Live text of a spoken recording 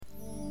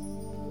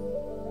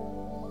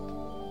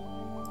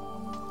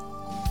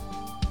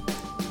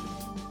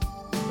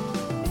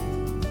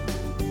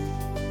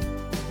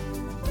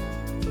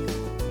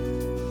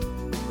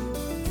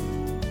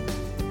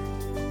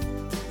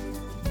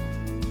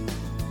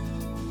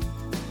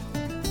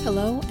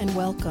Hello and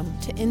welcome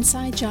to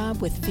Inside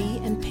Job with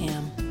V and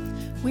Pam.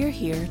 We're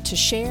here to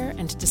share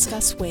and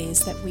discuss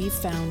ways that we've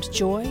found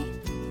joy,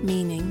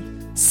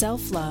 meaning,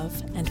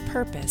 self-love, and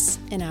purpose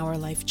in our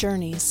life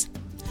journeys.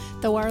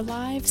 Though our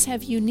lives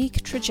have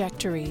unique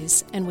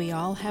trajectories and we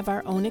all have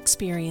our own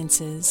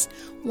experiences,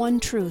 one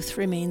truth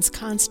remains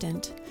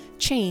constant: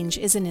 change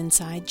is an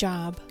inside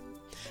job.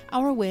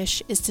 Our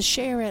wish is to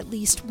share at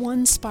least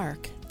one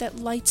spark that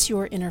lights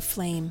your inner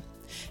flame,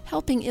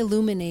 helping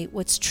illuminate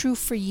what's true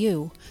for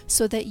you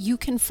so that you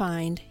can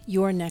find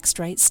your next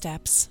right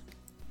steps.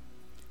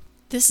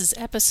 This is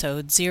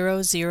episode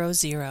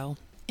 000,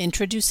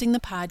 introducing the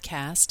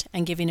podcast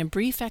and giving a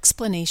brief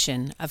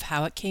explanation of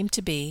how it came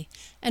to be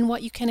and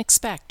what you can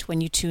expect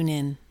when you tune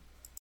in.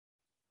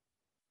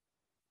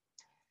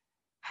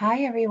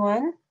 Hi,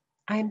 everyone.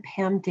 I'm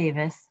Pam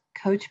Davis,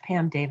 Coach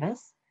Pam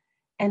Davis,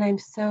 and I'm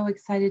so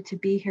excited to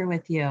be here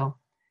with you.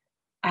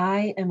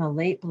 I am a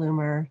late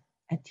bloomer,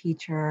 a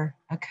teacher,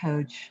 a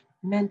coach,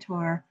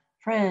 mentor,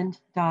 friend,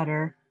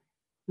 daughter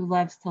who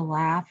loves to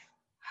laugh,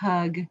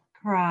 hug,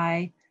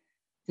 cry,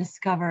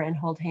 discover, and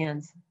hold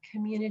hands.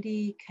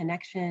 Community,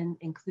 connection,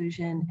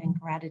 inclusion, and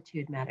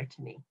gratitude matter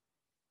to me.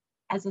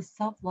 As a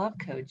self-love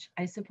coach,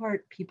 I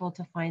support people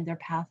to find their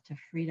path to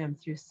freedom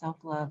through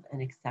self-love and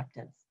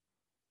acceptance.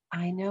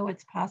 I know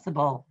it's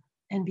possible,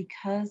 and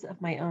because of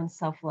my own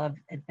self-love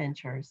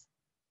adventures,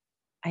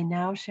 I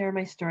now share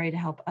my story to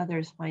help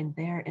others find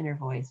their inner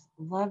voice,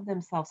 love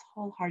themselves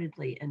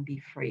wholeheartedly, and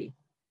be free.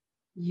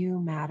 You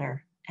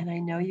matter, and I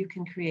know you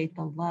can create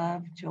the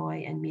love,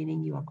 joy, and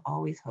meaning you have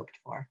always hoped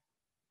for.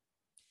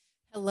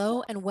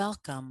 Hello and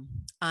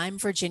welcome. I'm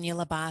Virginia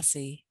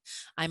Labasi.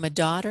 I'm a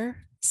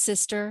daughter,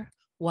 sister,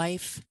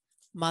 wife,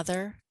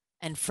 mother,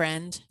 and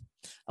friend,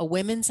 a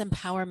women's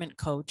empowerment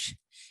coach,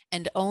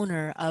 and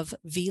owner of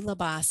V.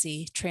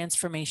 Labasi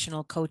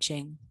Transformational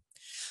Coaching.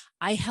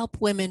 I help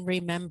women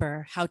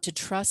remember how to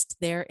trust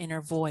their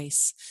inner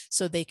voice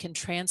so they can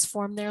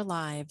transform their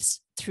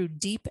lives through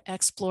deep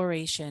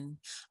exploration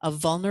of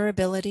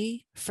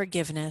vulnerability,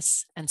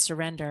 forgiveness, and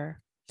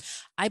surrender.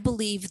 I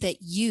believe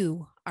that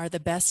you are the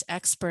best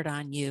expert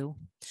on you,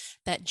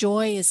 that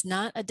joy is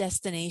not a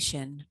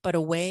destination, but a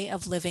way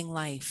of living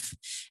life,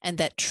 and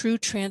that true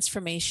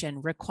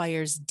transformation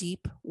requires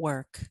deep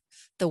work.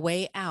 The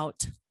way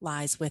out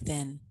lies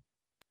within.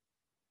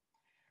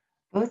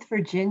 Both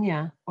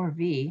Virginia, or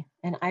V,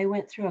 and I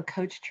went through a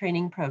coach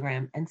training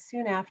program, and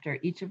soon after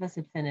each of us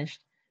had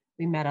finished,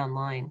 we met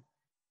online.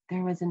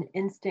 There was an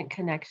instant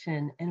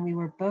connection, and we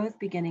were both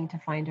beginning to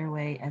find our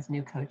way as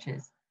new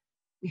coaches.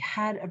 We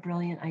had a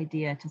brilliant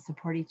idea to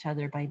support each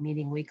other by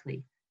meeting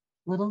weekly.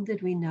 Little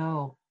did we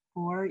know,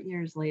 4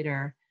 years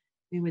later,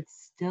 we would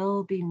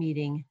still be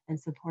meeting and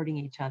supporting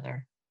each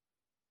other.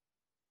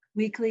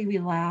 Weekly, we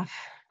laugh,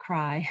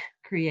 cry,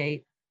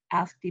 create,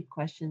 ask deep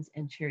questions,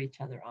 and cheer each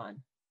other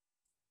on.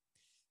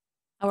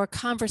 Our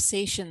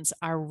conversations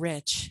are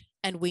rich,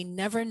 and we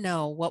never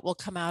know what will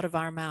come out of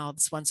our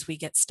mouths once we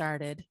get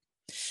started.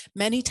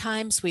 Many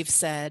times we've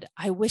said,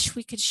 I wish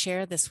we could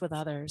share this with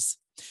others.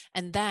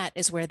 And that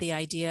is where the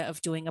idea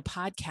of doing a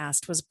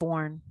podcast was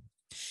born.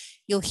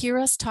 You'll hear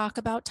us talk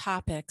about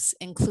topics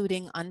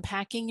including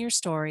unpacking your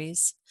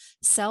stories,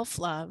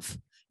 self-love,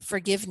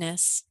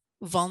 forgiveness,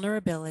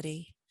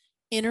 vulnerability,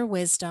 inner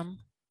wisdom,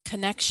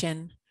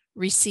 connection,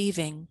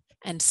 receiving,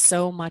 and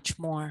so much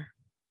more.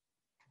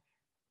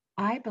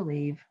 I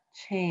believe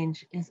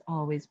change is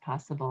always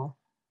possible.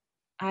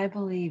 I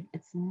believe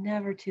it's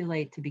never too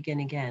late to begin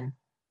again.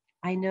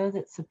 I know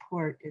that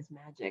support is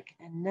magic,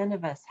 and none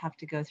of us have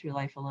to go through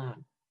life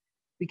alone.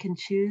 We can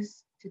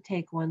choose to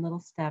take one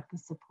little step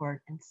with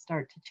support and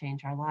start to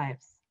change our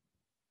lives.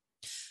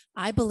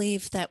 I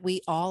believe that we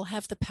all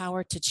have the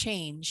power to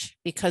change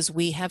because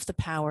we have the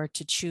power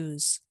to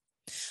choose.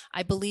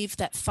 I believe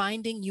that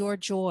finding your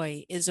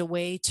joy is a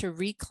way to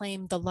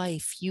reclaim the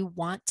life you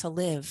want to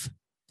live.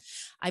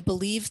 I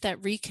believe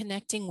that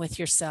reconnecting with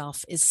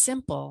yourself is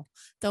simple,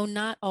 though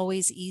not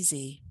always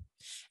easy.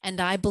 And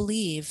I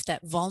believe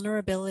that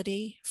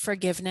vulnerability,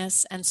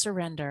 forgiveness, and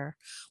surrender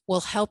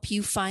will help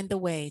you find the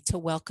way to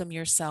welcome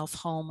yourself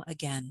home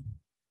again.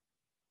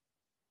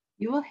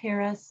 You will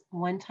hear us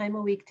one time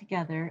a week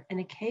together, and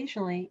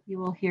occasionally you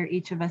will hear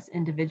each of us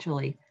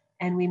individually,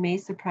 and we may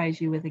surprise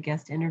you with a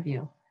guest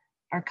interview.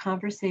 Our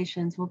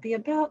conversations will be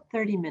about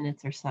 30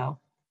 minutes or so.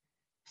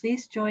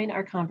 Please join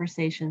our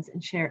conversations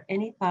and share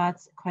any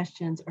thoughts,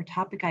 questions, or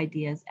topic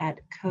ideas at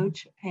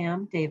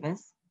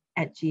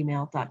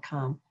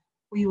coachpamdavis@gmail.com.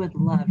 We would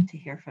love to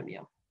hear from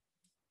you.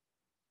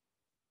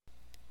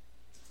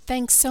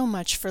 Thanks so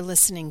much for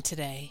listening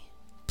today.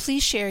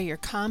 Please share your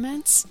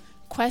comments,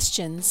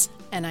 questions,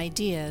 and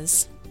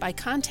ideas by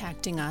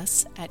contacting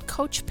us at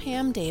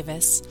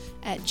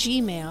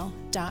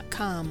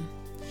coachpamdavis@gmail.com.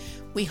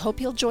 We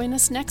hope you'll join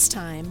us next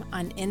time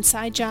on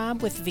Inside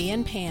Job with V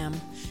and Pam.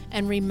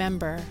 And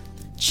remember,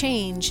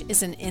 change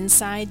is an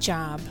inside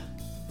job.